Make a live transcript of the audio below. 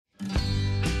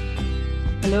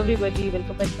Hello everybody,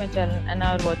 welcome back to my channel and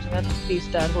now we're watching a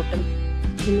 3-star hotel.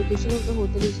 The location of the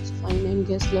hotel is fine and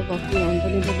guests love walking around the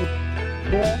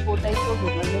neighborhood. There are 4 types of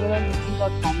hotels available on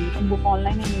booking.com. You can book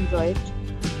online and enjoy it.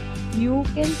 You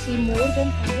can see more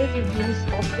than 100 reviews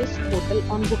of this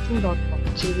hotel on booking.com.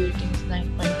 The rating is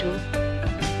 9.2.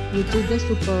 YouTube is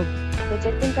superb. The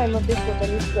check-in time of this hotel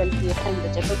is 12 pm and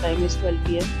the check-out time is 12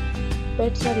 pm.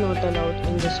 Pets are not allowed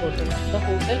in this hotel. The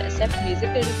hotel accepts major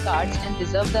credit cards and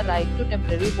reserves the right to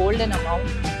temporarily hold an amount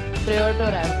prior to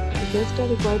arrival. Guests are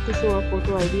required to show a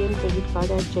photo ID and credit card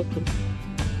at check-in.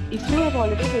 If you have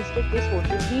already visited this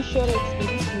hotel, please share your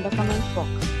experience in the comments box.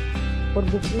 For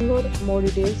booking or more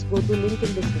details, go to link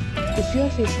in description. If you are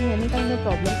facing any kind of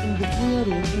problem in booking a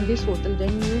room in this hotel,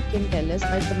 then you can tell us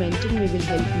by commenting. We will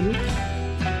help you.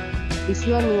 If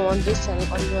you are new on this channel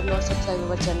or you have not subscribed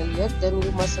our channel yet, then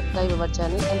you must subscribe our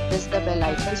channel and press the bell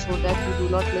icon so that you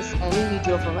do not miss any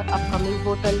video of our upcoming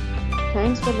hotel.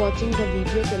 Thanks for watching the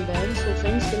video till the end. So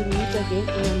friends, will meet again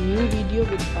in a new video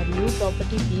with a new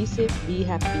property. Be safe, be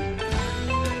happy.